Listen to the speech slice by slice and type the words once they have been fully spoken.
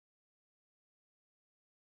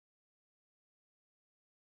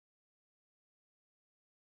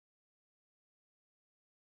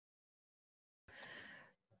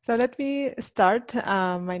So let me start.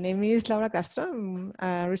 My name is Laura Castro. I'm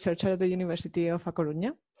a researcher at the University of A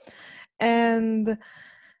Coruña. And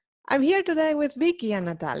I'm here today with Vicky and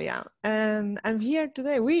Natalia. And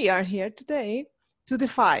we are here today to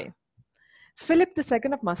defy Philip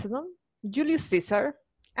II of Macedon, Julius Caesar,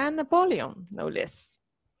 and Napoleon, no less.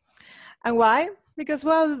 And why? Because,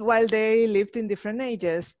 well, while they lived in different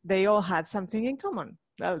ages, they all had something in common.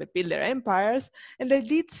 Well, they built their empires, and they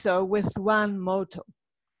did so with one motto: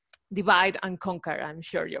 divide and conquer. I'm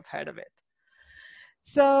sure you've heard of it.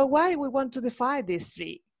 So why we want to defy these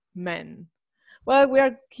three men? Well, we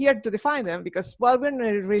are here to define them because, well, we're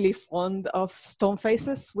not really fond of stone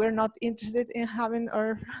faces. We're not interested in having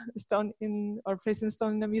our face in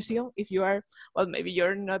stone in a museum. If you are, well, maybe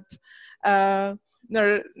you're not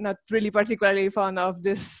really particularly fond of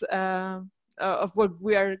this, of what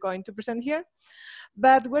we are going to present here.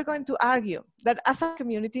 But we're going to argue that as a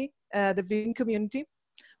community, the vegan community,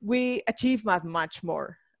 we achieve much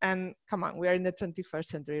more. And come on, we are in the 21st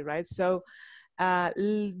century, right? So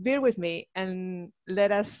bear with me and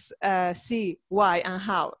let us see why and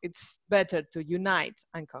how it's better to unite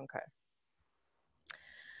and conquer.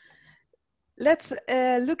 Let's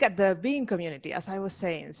look at the vegan community, as I was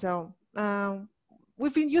saying. So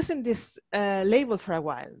we've been using this label for a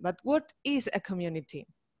while, but what is a community?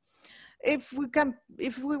 If we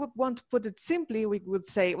want to put it simply, we would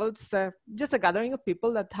say, well, it's just a gathering of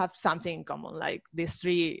people that have something in common, like these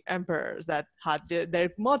three emperors that had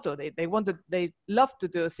their motto. They love to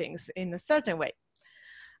do things in a certain way.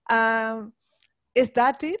 Is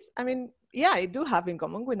that it? I mean, yeah, I do have in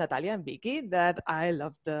common with Natalia and Vicky that I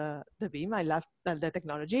love the Beam. I love the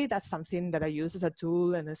technology. That's something that I use as a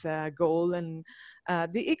tool and as a goal, and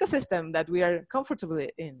the ecosystem that we are comfortable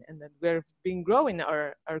in and that we've been growing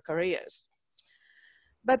our careers.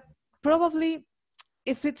 But probably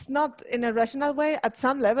if it's not in a rational way, at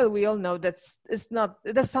some level, we all know that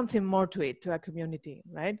there's something more to it, to a community,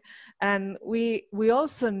 right? And we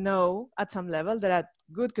also know at some level there are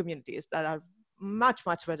good communities that are much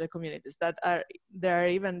better communities, there are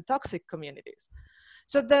even toxic communities.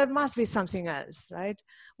 So there must be something else, right?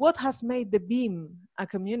 What has made the Beam a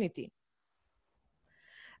community?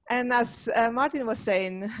 And as Martin was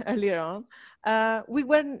saying earlier on, we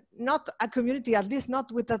were not a community, at least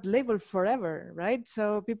not with that label forever, right?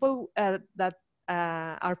 So people that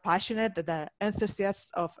are passionate, that are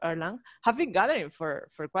enthusiasts of Erlang, have been gathering for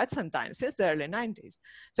quite some time, since the early 90s.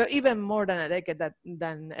 So even more than a decade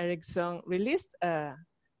than Ericsson released the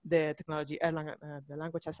technology Erlang, the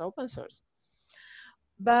language as open source.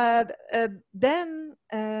 But then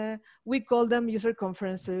we called them user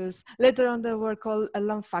conferences. Later on, they were called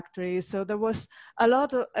Erlang factories. So there was a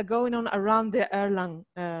lot going on around the Erlang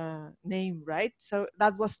name, right? So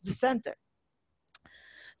that was the center.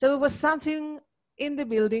 So it was something in the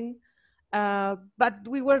building, but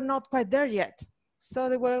we were not quite there yet. So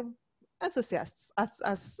they were enthusiasts,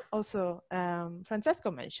 as also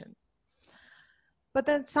Francesco mentioned. But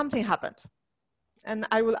then something happened. And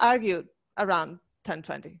I will argue around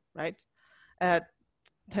 1020, right?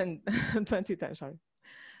 2010, sorry.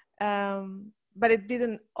 But it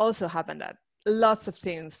didn't also happen that. Lots of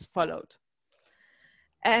things followed.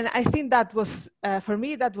 And I think that was, for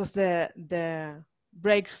me, that was the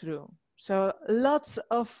breakthrough. So lots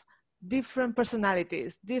of different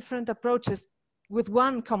personalities, different approaches with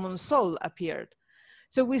one common soul appeared.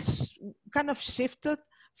 So we kind of shifted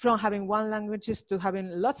from having one languages to having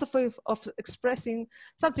lots of ways of expressing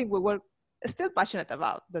something we were still passionate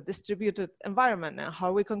about, the distributed environment and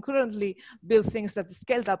how we concurrently build things that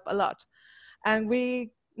scaled up a lot. And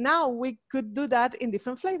now we could do that in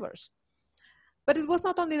different flavors. But it was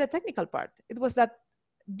not only the technical part, it was that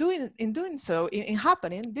in doing so, in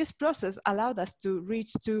happening, this process allowed us to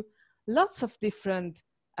reach to lots of different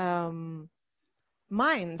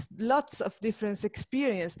minds, lots of different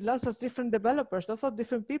experience, lots of different developers, lots of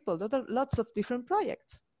different people, lots of different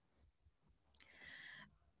projects.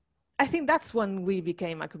 I think that's when we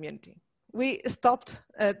became a community. We stopped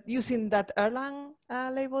using that Erlang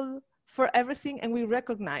label for everything, and we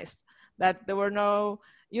recognized that there were no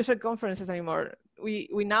user conferences anymore. We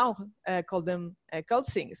now call them code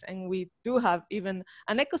syncs, and we do have even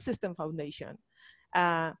an ecosystem foundation.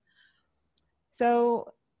 So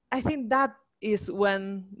I think that is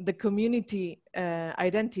when the community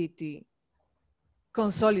identity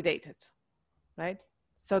consolidated, right?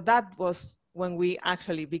 So that was when we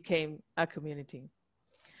actually became a community.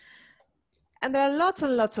 And there are lots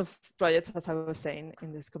and lots of projects, as I was saying,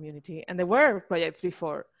 in this community, and there were projects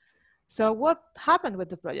before. So what happened with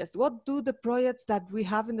the projects? What do the projects that we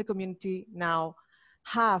have in the community now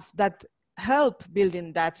have that help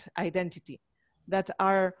building that identity? that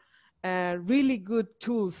are really good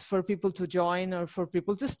tools for people to join or for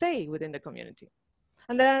people to stay within the community.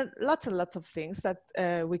 And there are lots and lots of things that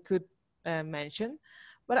we could mention,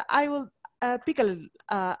 but I will pick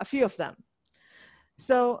a few of them.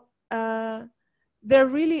 So there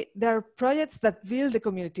are projects that build the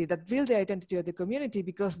community, that build the identity of the community,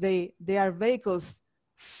 because they are vehicles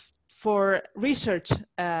for research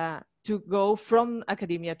to go from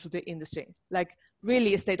academia to the industry, like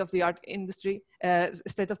really state-of-the-art industry,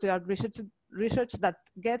 state-of-the-art research that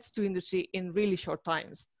gets to industry in really short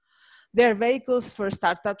times. They're vehicles for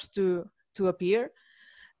startups to appear.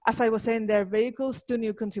 As I was saying, they're vehicles to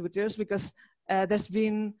new contributors, because there's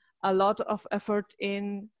been a lot of effort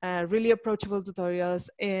in really approachable tutorials.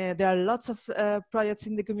 There are lots of projects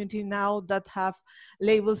in the community now that have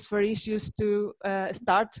labels for issues to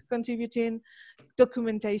start contributing.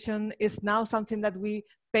 Documentation is now something that we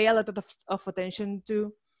pay a lot of attention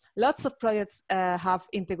to. Lots of projects have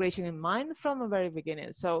integration in mind from the very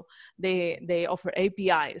beginning. So they offer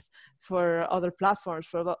APIs for other platforms,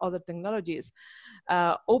 for other technologies.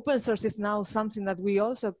 Open source is now something that we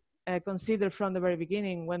also consider from the very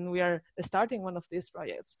beginning when we are starting one of these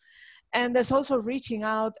projects. And there's also reaching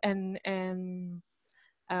out and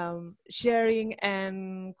sharing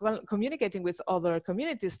and communicating with other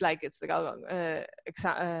communities, like it's a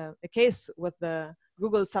case with the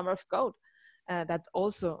Google Summer of Code. That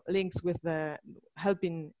also links with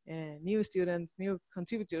helping new students, new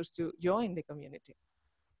contributors to join the community.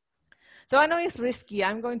 So I know it's risky.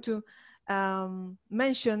 I'm going to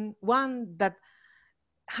mention one that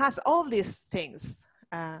has all these things.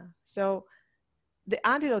 So the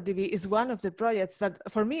Antidote DB is one of the projects that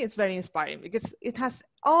for me is very inspiring, because it has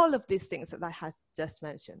all of these things that I had just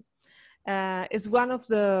mentioned. It's one of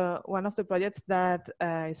the projects that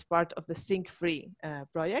is part of the Sync Free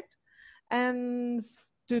project. And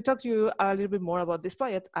to talk to you a little bit more about this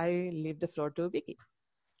project, I leave the floor to Vicky.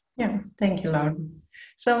 Yeah, thank you, Laura.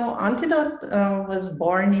 So Antidote was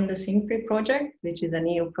born in the Sync Free project, which is a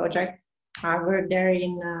new project. I worked there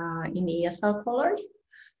in ESL Colors.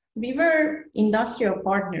 We were industrial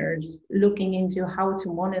partners looking into how to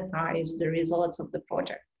monetize the results of the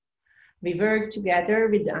project. We worked together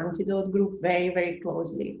with the Antidote group very, very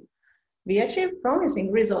closely. We achieved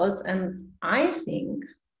promising results, and I think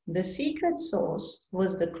the secret sauce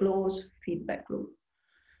was the close feedback loop.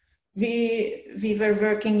 We were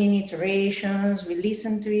working in iterations, we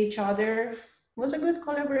listened to each other. It was a good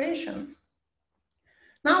collaboration.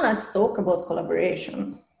 Now let's talk about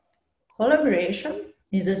collaboration. Collaboration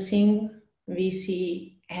is a thing we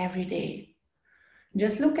see every day.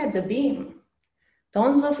 Just look at the beam.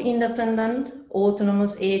 Tons of independent,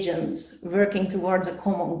 autonomous agents working towards a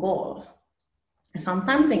common goal.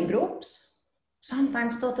 Sometimes in groups,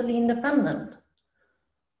 sometimes totally independent.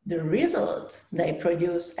 The result they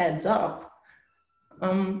produce adds up.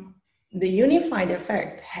 The unified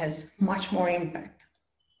effect has much more impact.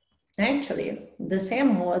 Actually, the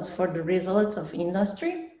same was for the results of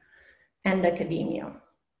industry and academia.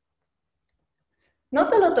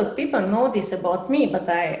 Not a lot of people know this about me, but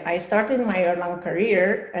I started my Erlang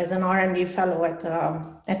career as an R&D fellow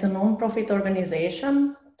at a non-profit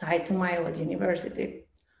organization tied to my old university. It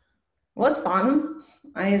was fun.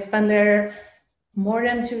 I spent there more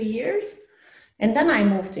than 2 years, and then I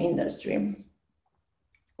moved to industry.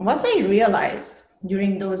 What I realized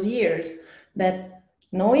during those years, that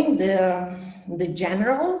knowing the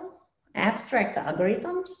general abstract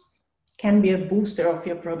algorithms can be a booster of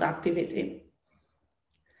your productivity.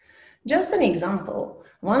 Just an example,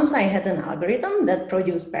 once I had an algorithm that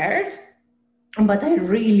produced pairs, but I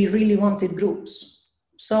really, really wanted groups.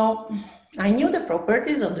 So I knew the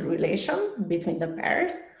properties of the relation between the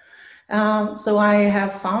pairs. So I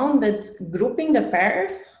have found that grouping the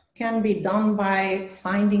pairs can be done by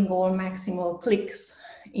finding all maximal clicks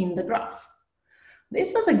in the graph.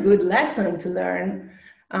 This was a good lesson to learn.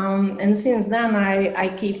 And since then, I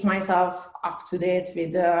keep myself up to date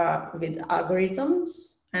with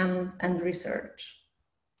algorithms and research.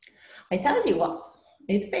 I tell you what,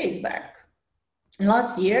 it pays back.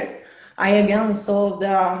 Last year, I again solved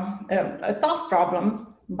a tough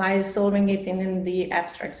problem by solving it in the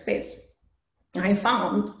abstract space. I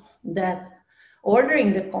found that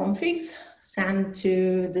ordering the configs sent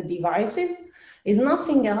to the devices is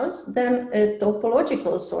nothing else than a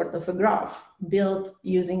topological sort of a graph built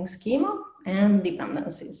using schema and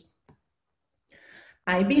dependencies.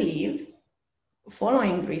 I believe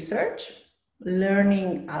following research,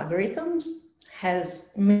 learning algorithms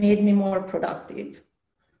has made me more productive.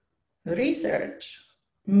 Research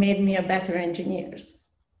made me a better engineer.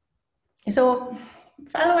 So,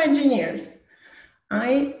 fellow engineers,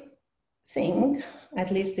 I think,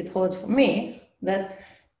 at least it holds for me, that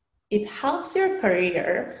it helps your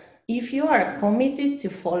career if you are committed to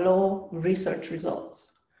follow research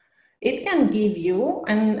results. It can give you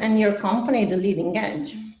and your company the leading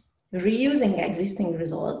edge, reusing existing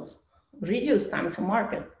results, reduce time to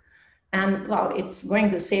market. And well, it's going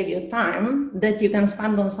to save you time that you can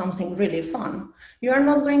spend on something really fun. You are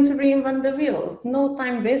not going to reinvent the wheel. No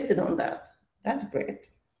time wasted on that. That's great.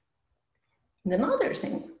 And another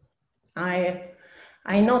thing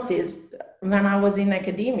I noticed when I was in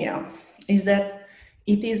academia is that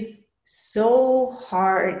it is so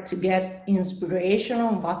hard to get inspiration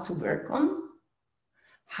on what to work on,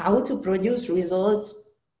 how to produce results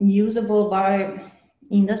usable by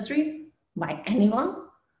industry, by anyone.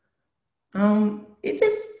 It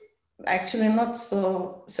is actually not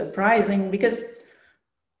so surprising because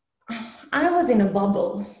I was in a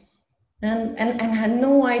bubble and had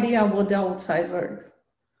no idea about the outside world.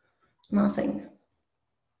 Nothing.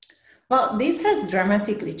 Well, this has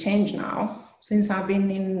dramatically changed now since I've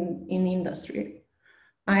been in industry.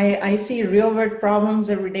 I see real world problems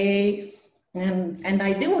every day, and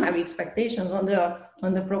I do have expectations on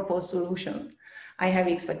the proposed solution. I have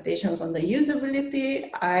expectations on the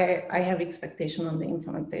usability. I have expectations on the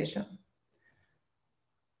implementation.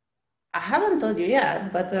 I haven't told you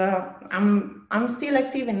yet, but I'm still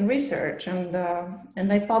active in research, and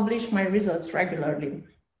I publish my results regularly.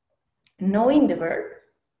 Knowing the work,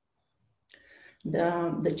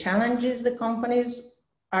 the challenges the companies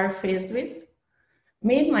are faced with,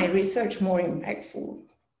 made my research more impactful.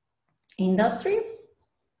 Industry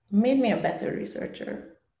made me a better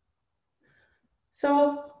researcher.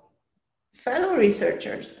 So, fellow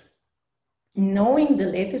researchers, knowing the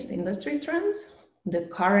latest industry trends, the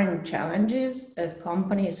current challenges a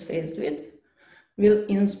company is faced with, will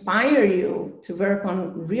inspire you to work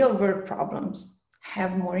on real world problems,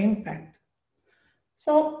 have more impact.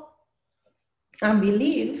 So, I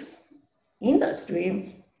believe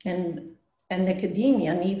industry and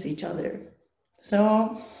academia needs each other.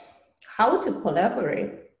 So how to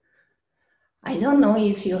collaborate? I don't know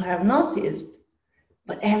if you have noticed,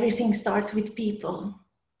 but everything starts with people.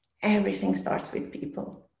 Everything starts with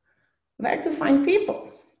people. Where to find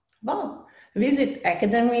people? Well, visit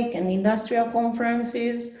academic and industrial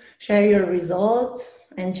conferences, share your results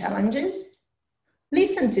and challenges.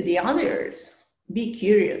 Listen to the others, be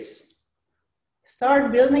curious.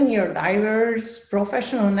 Start building your diverse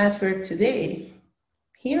professional network today.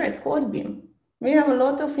 Here at CodeBeam, we have a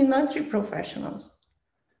lot of industry professionals.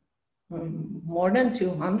 More than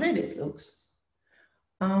 200 it looks.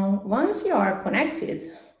 Once you are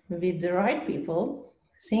connected with the right people,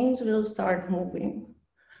 things will start moving,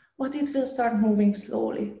 but it will start moving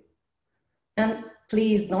slowly. And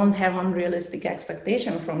please don't have unrealistic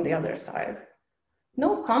expectations from the other side.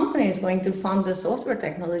 No company is going to fund the software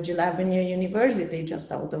technology lab in your university just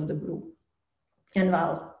out of the blue. And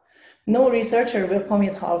well, no researcher will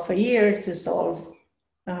commit half a year to solve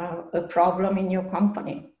a problem in your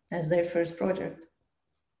company as their first project.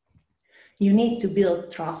 You need to build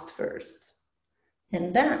trust first.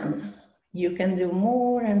 And then you can do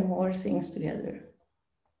more and more things together.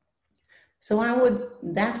 So I would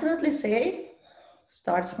definitely say,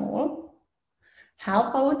 start small.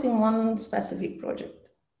 Help out in one specific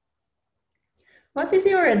project. What is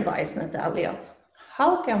your advice, Natalia?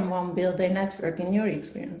 How can one build a network in your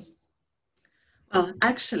experience? Well,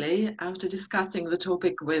 actually, after discussing the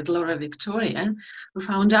topic with Laura Viktória, we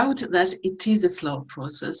found out that it is a slow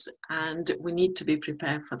process and we need to be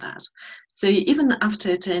prepared for that. So even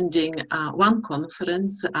after attending one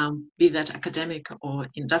conference, be that academic or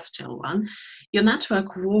industrial one, your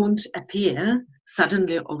network won't appear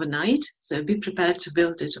suddenly overnight, so be prepared to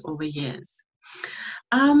build it over years.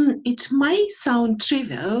 It may sound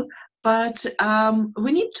trivial, but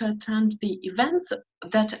we need to attend the events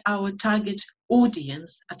that our target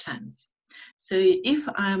audience attends. So if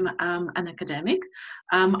I'm an academic,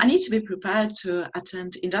 I need to be prepared to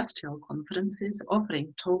attend industrial conferences,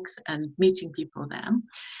 offering talks and meeting people there.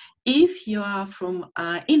 If you are from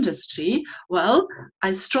industry, well,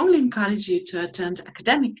 I strongly encourage you to attend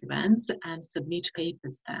academic events and submit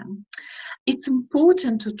papers there. It's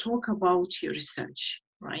important to talk about your research,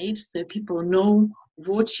 right? So people know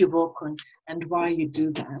what you work on and why you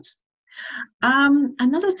do that.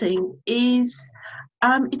 Another thing is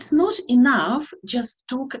it's not enough just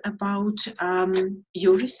talk about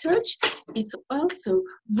your research. It's also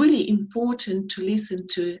really important to listen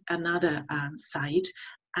to another side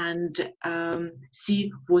and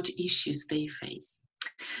see what issues they face.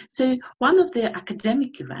 So one of the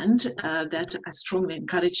academic events that I strongly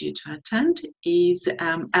encourage you to attend is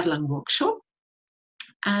Erlang workshop.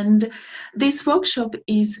 And this workshop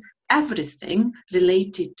is everything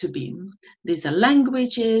related to BIM. These are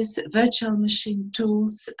languages, virtual machine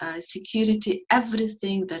tools, security,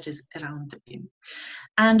 everything that is around the BIM.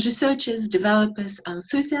 And researchers, developers,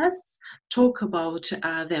 enthusiasts talk about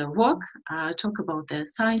their work, talk about their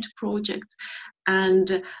side projects, and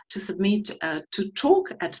to submit, to talk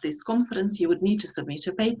at this conference, you would need to submit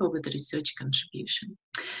a paper with a research contribution.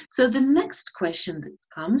 So the next question that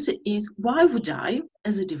comes is, why would I,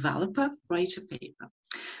 as a developer, write a paper?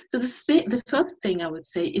 So the first thing I would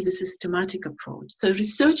say is a systematic approach. So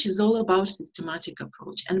research is all about systematic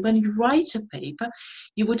approach. And when you write a paper,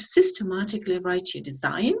 you would systematically write your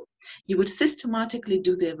design, you would systematically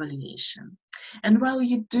do the evaluation. And while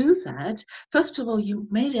you do that, first of all, you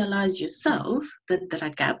may realize yourself that there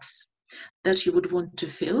are gaps that you would want to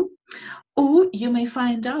fill, or you may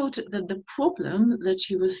find out that the problem that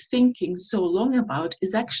you were thinking so long about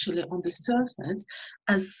is actually on the surface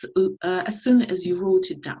as soon as you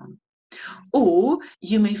wrote it down. Or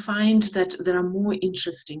you may find that there are more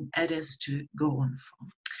interesting areas to go on from.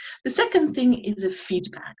 The second thing is a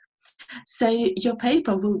feedback. So your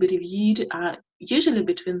paper will be reviewed usually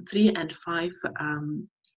between 3 and 5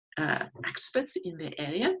 experts in the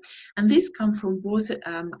area, and these come from both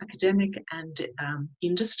academic and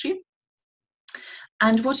industry.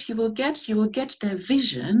 And what you will get their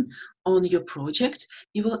vision on your project.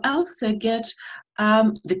 You will also get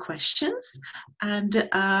the questions, and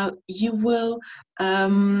you will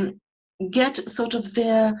get sort of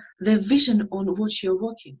their vision on what you're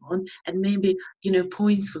working on, and maybe, you know,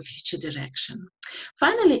 points for future direction.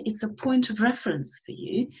 Finally, it's a point of reference for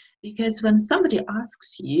you, because when somebody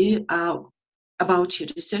asks you about your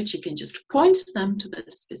research, you can just point them to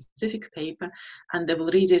that specific paper and they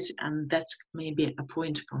will read it, and that may be a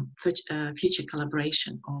point for future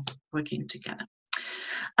collaboration or working together.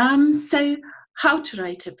 So how to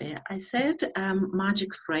write a paper? I said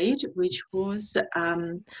magic phrase, which was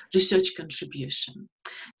research contribution.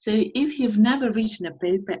 So if you've never written a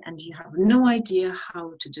paper and you have no idea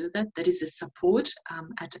how to do that, there is a support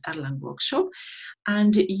at Erlang workshop,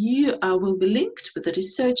 and you will be linked with a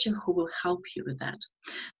researcher who will help you with that.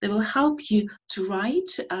 They will help you to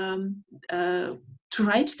write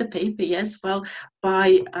the paper, yes, well,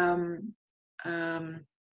 by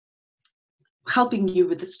helping you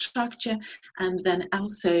with the structure, and then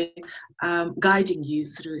also guiding you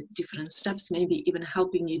through different steps, maybe even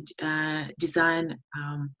helping you design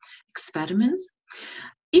experiments.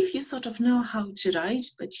 If you sort of know how to write,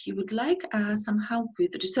 but you would like some help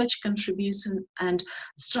with research contribution and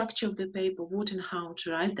structure of the paper, what and how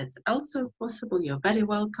to write, that's also possible. You're very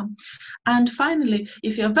welcome. And finally,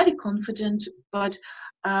 if you're very confident but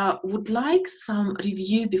would like some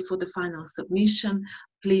review before the final submission,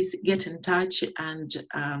 please get in touch, and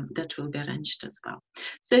that will be arranged as well.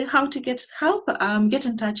 So how to get help? Get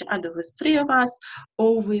in touch either with 3 of us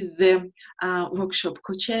or with the workshop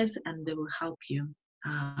co-chairs, and they will help you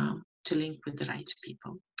to link with the right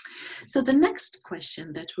people. So the next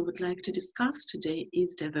question that we would like to discuss today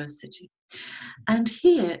is diversity. And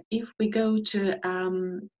here, if we go to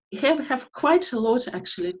here we have quite a lot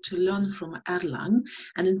actually to learn from Erlang,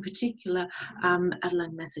 and in particular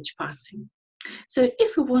Erlang message passing. So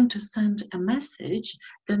if we want to send a message,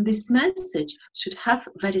 then this message should have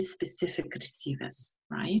very specific receivers,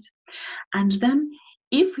 right? And then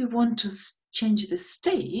if we want to change the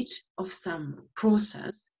state of some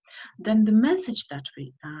process, then the message that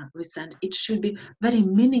we send, it should be very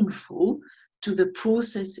meaningful to the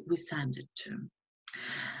process we send it to.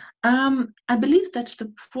 I believe that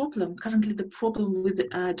currently the problem with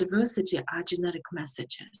diversity are generic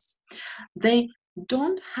messages. They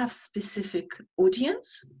don't have specific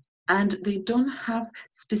audience, and they don't have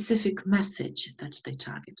specific message that they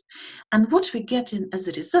target. And what we get in as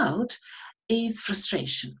a result is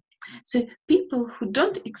frustration. So people who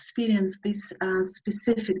don't experience this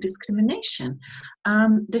specific discrimination,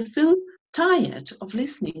 they feel tired of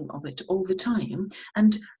listening of it all the time,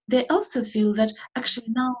 and they also feel that actually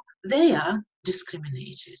now they are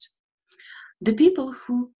discriminated. The people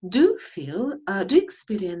who do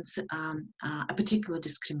experience a particular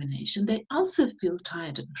discrimination, they also feel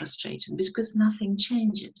tired and frustrated because nothing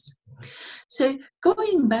changes. So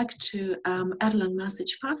going back to Erlang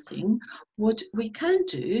message passing, what we can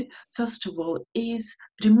do, first of all, is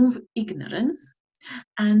remove ignorance.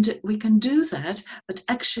 And we can do that, but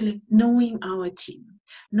actually knowing our team,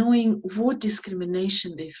 knowing what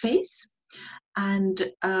discrimination they face, and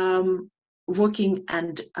working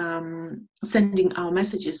and sending our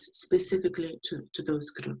messages specifically to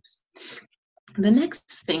those groups. The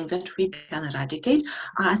next thing that we can eradicate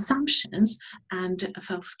are assumptions and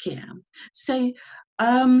false care. So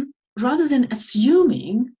rather than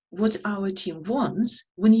assuming what our team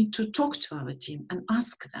wants, we need to talk to our team and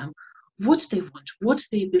ask them what they want, what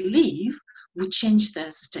they believe would change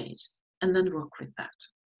their state, and then work with that.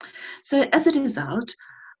 So as a result,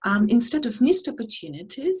 instead of missed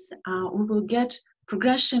opportunities, we will get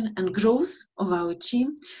progression and growth of our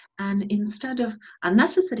team. And instead of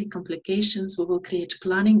unnecessary complications, we will create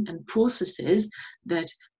planning and processes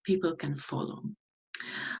that people can follow.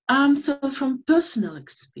 So from personal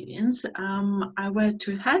experience, I wear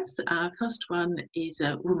two hats. First one is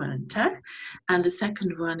a woman in tech, and the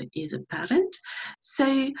second one is a parent.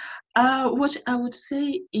 So what I would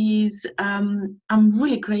say is I'm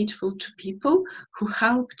really grateful to people who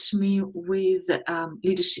helped me with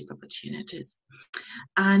leadership opportunities.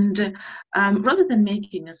 And rather than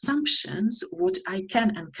making assumptions, what I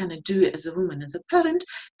can and cannot do as a woman, as a parent,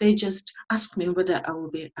 they just ask me whether I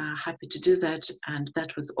will be happy to do that, and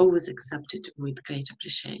that was always accepted with great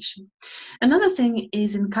appreciation. Another thing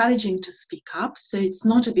is encouraging to speak up. So it's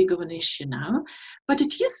not a big of an issue now, but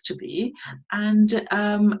it used to be. And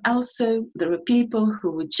also there are people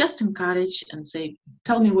who would just encourage and say,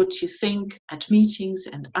 tell me what you think at meetings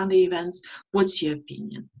and other events, what's your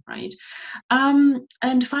opinion, right?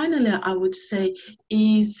 And finally, I would say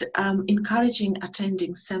is encouraging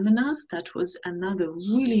attending seminars. That was another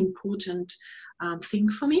really important thing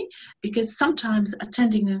for me, because sometimes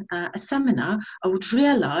attending a seminar, I would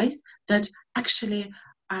realize that actually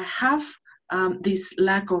I have this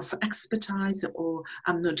lack of expertise, or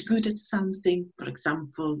I'm not good at something, for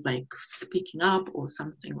example, like speaking up or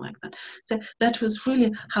something like that. So that was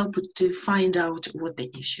really helpful to find out what the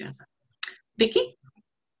issues are. Vicky?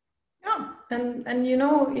 Yeah, and you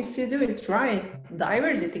know, if you do it right,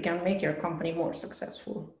 diversity can make your company more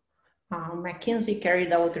successful. McKinsey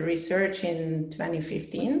carried out the research in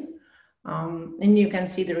 2015, and you can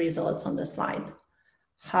see the results on the slide.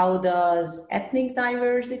 How does ethnic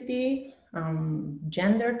diversity,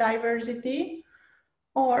 gender diversity,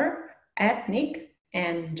 or ethnic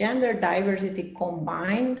and gender diversity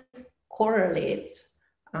combined correlates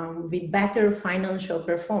with better financial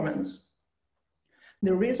performance?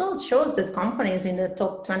 The results shows that companies in the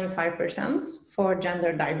top 25% for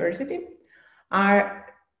gender diversity are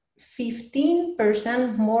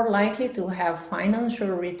 15% more likely to have financial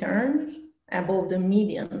returns above the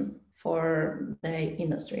median for the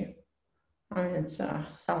industry. I mean, it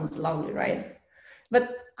sounds lovely, right?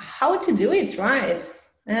 But how to do it right?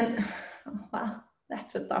 And well,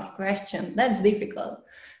 that's a tough question. That's difficult.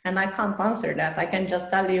 And I can't answer that. I can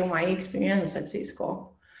just tell you my experience at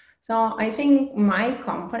Cisco. So I think my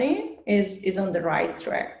company is on the right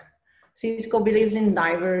track. Cisco believes in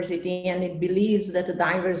diversity, and it believes that a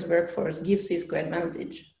diverse workforce gives Cisco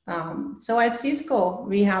advantage. So at Cisco,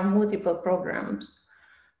 we have multiple programs.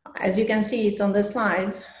 As you can see it on the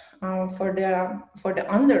slides, for the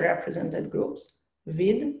underrepresented groups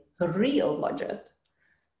with a real budget.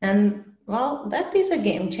 And well, that is a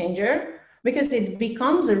game changer, because it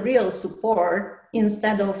becomes a real support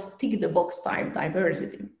instead of tick the box type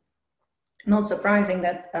diversity. Not surprising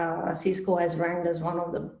that Cisco has ranked as one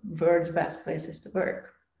of the world's best places to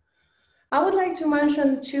work. I would like to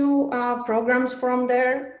mention two programs from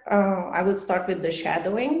there. I would start with the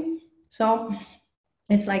shadowing. So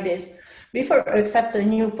it's like this. Before you accept a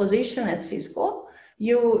new position at Cisco,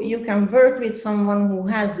 you can work with someone who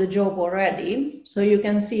has the job already, so you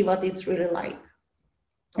can see what it's really like.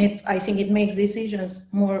 I think it makes decisions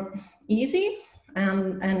more easy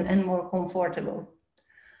and more comfortable.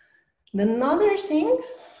 Another thing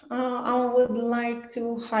I would like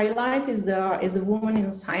to highlight is the Women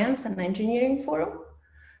in Science and Engineering Forum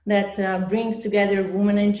that brings together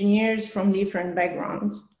women engineers from different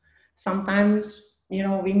backgrounds. Sometimes, you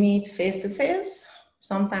know, we meet face to face,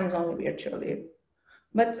 sometimes only virtually.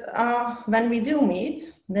 But when we do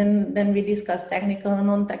meet, then we discuss technical and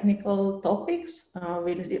non-technical topics.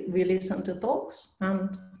 We listen to talks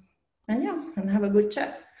and have a good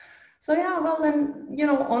chat. So yeah, well, and you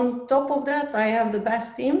know, on top of that, I have the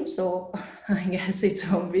best team. So I guess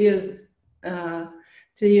it's obvious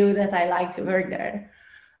to you that I like to work there.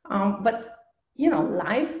 But you know,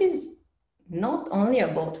 life is not only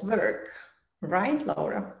about work, right,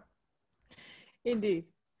 Laura? Indeed.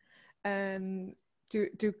 And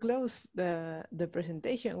to close the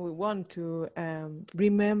presentation, we want to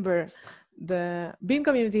remember the BIM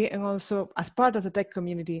community, and also as part of the tech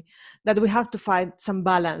community, that we have to find some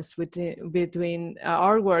balance between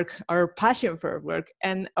our work, our passion for work,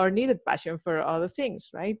 and our needed passion for other things,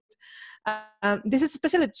 right? This is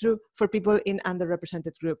especially true for people in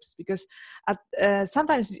underrepresented groups, because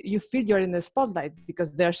sometimes you feel you're in the spotlight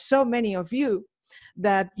because there are so many of you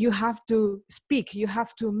that you have to speak, you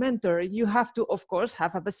have to mentor, you have to, of course,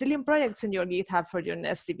 have a bazillion projects in your GitHub for your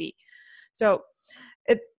CV. So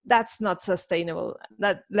that's not sustainable.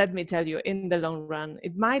 That, let me tell you, in the long run.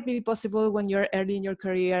 It might be possible when you're early in your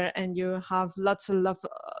career and you have lots of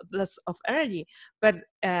energy, but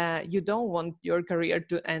you don't want your career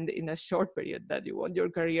to end in a short period, that you want your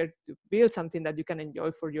career to build something that you can enjoy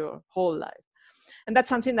for your whole life. And that's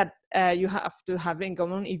something that you have to have in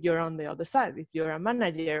common if you're on the other side, if you're a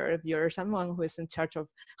manager, or if you're someone who is in charge of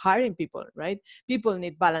hiring people, right? People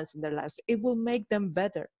need balance in their lives. It will make them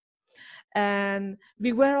better. And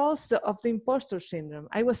beware also of the imposter syndrome.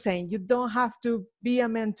 I was saying, you don't have to be a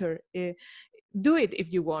mentor. Do it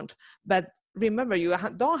if you want, but remember, you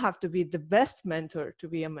don't have to be the best mentor to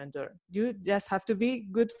be a mentor. You just have to be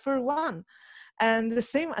good for one. And the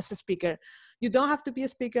same as a speaker. You don't have to be a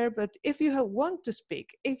speaker, but if you want to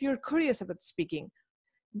speak, if you're curious about speaking,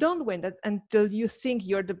 don't wait until you think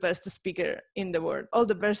you're the best speaker in the world, or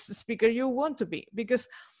the best speaker you want to be, because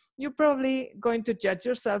you're probably going to judge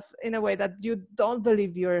yourself in a way that you don't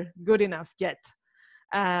believe you're good enough yet.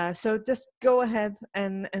 So just go ahead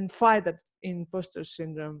and fight that imposter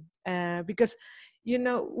syndrome, because, you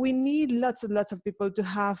know, we need lots and lots of people to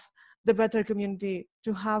have the better community,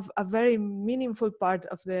 to have a very meaningful part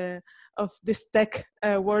of this tech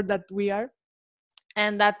world that we are,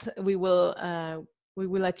 and that we will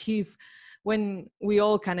achieve when we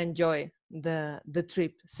all can enjoy the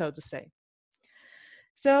trip, so to say.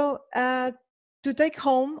 So to take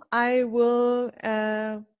home, I will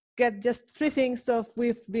get just 3 things of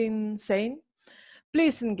we've been saying.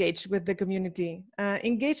 Please engage with the community.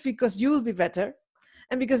 Engage because you will be better,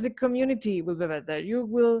 and because the community will be better. You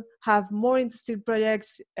will have more interesting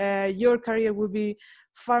projects. Your career will be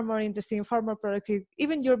far more interesting, far more productive.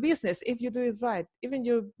 Even your business, if you do it right, even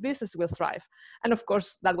your business will thrive. And of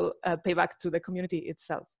course, that will pay back to the community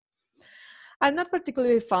itself. I'm not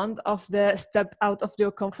particularly fond of the step out of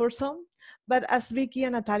your comfort zone, but as Vicky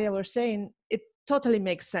and Natalia were saying, it totally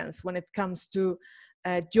makes sense when it comes to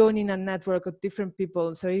joining a network of different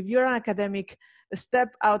people. So if you're an academic,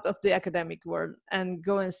 step out of the academic world and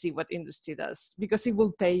go and see what industry does, because it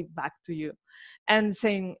will pay back to you. And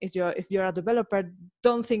saying, if you're a developer,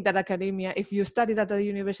 don't think that academia, if you studied at a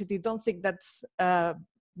university, don't think that's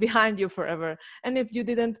behind you forever. And if you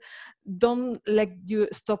didn't, don't let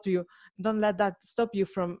that stop you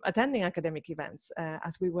from attending academic events,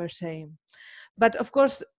 as we were saying. But of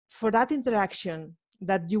course, for that interaction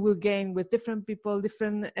that you will gain with different people,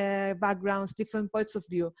 different backgrounds, different points of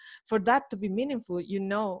view, for that to be meaningful,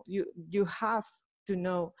 you have to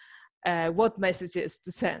know what messages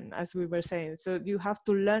to send, as we were saying. So you have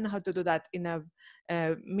to learn how to do that in a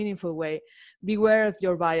meaningful way. Beware of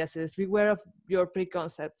your biases, beware of your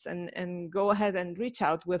preconcepts, and go ahead and reach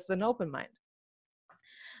out with an open mind.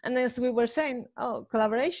 And as we were saying,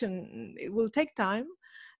 collaboration, it will take time.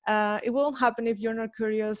 It won't happen if you're not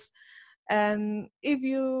curious. And if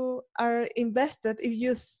you are invested, if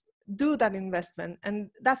you do that investment, and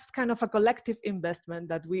that's kind of a collective investment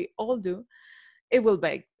that we all do, it will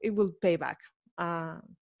pay back.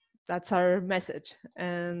 That's our message.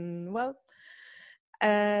 And well,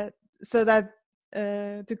 so that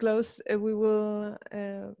to close, we will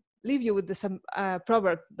leave you with this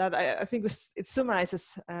proverb that I think it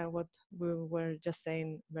summarizes what we were just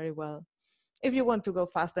saying very well. If you want to go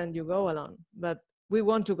fast, then you go alone. But we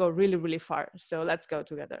want to go really, really far. So let's go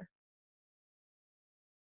together.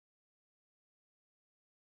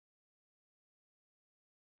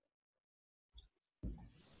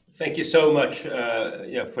 Thank you so much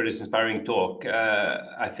for this inspiring talk.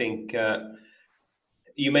 I think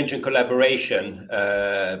you mentioned collaboration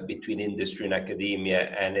between industry and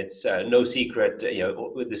academia, and it's no secret,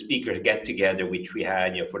 with the speakers get together, which we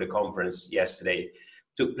had for the conference yesterday,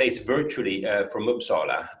 took place virtually from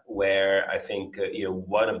Uppsala, where I think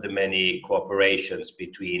one of the many cooperations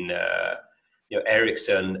between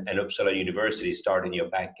Ericsson and Uppsala University started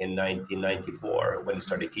back in 1994 when they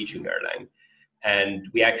started teaching Erlang. And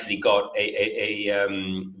we actually got a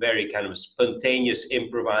very kind of spontaneous,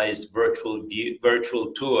 improvised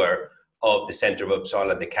virtual tour of the center of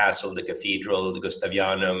Uppsala, the castle, the cathedral, the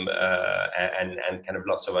Gustavianum, and kind of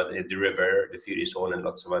lots of other, the river, the Fyrisån, and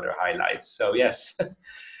lots of other highlights. So yes,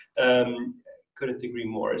 couldn't agree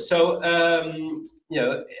more. So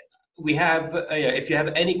we have, if you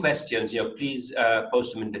have any questions, please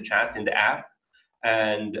post them in the chat in the app,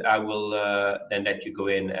 and I will then let you go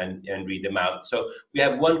in and read them out. So we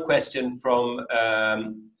have one question from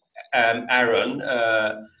Aaron.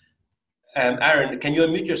 Aaron, can you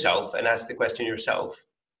unmute yourself and ask the question yourself?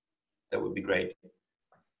 That would be great.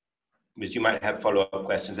 because you might have follow-up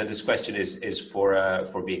questions. And this question is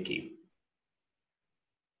for Vicky.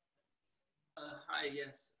 Hi,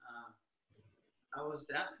 yes. I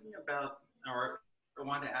was asking about, or I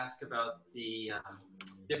wanted to ask about the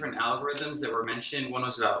different algorithms that were mentioned. One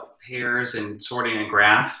was about pairs and sorting a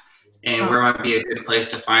graph, and where might be a good place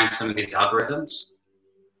to find some of these algorithms?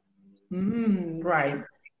 Right.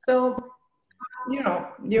 So, you know,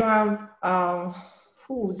 you have,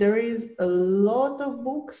 there is a lot of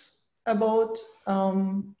books about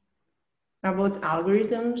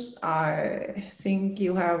algorithms. I think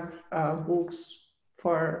you have books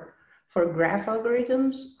for graph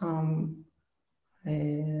algorithms.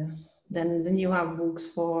 Then you have books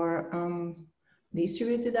for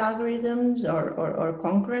distributed algorithms or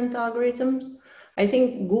concurrent algorithms. I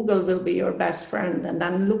think Google will be your best friend, and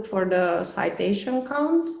then look for the citation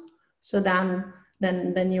count. So then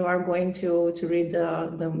you are going to read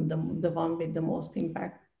the one with the most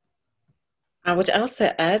impact. I would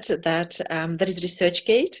also add that there is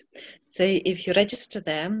ResearchGate. So if you register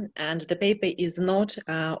them and the paper is not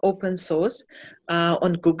open source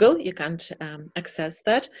on Google, you can't access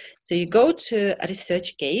that. So you go to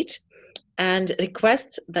ResearchGate and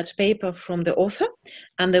request that paper from the author,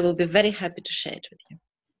 and they will be very happy to share it with you.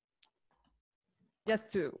 Just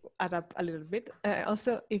to add up a little bit,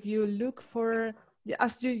 also, if you look for,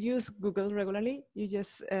 as you use Google regularly, you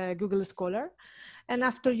just Google Scholar. And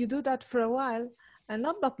after you do that for a while, and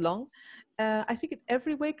not that long, I think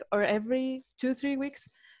every week or every 2-3 weeks,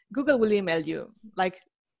 Google will email you, like,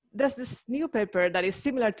 there's this new paper that is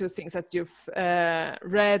similar to things that you've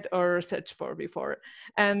read or searched for before.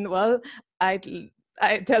 And well, I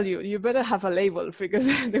tell you, you better have a label, because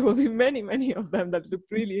there will be many of them that look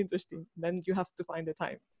really interesting. Then you have to find the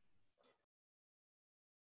time.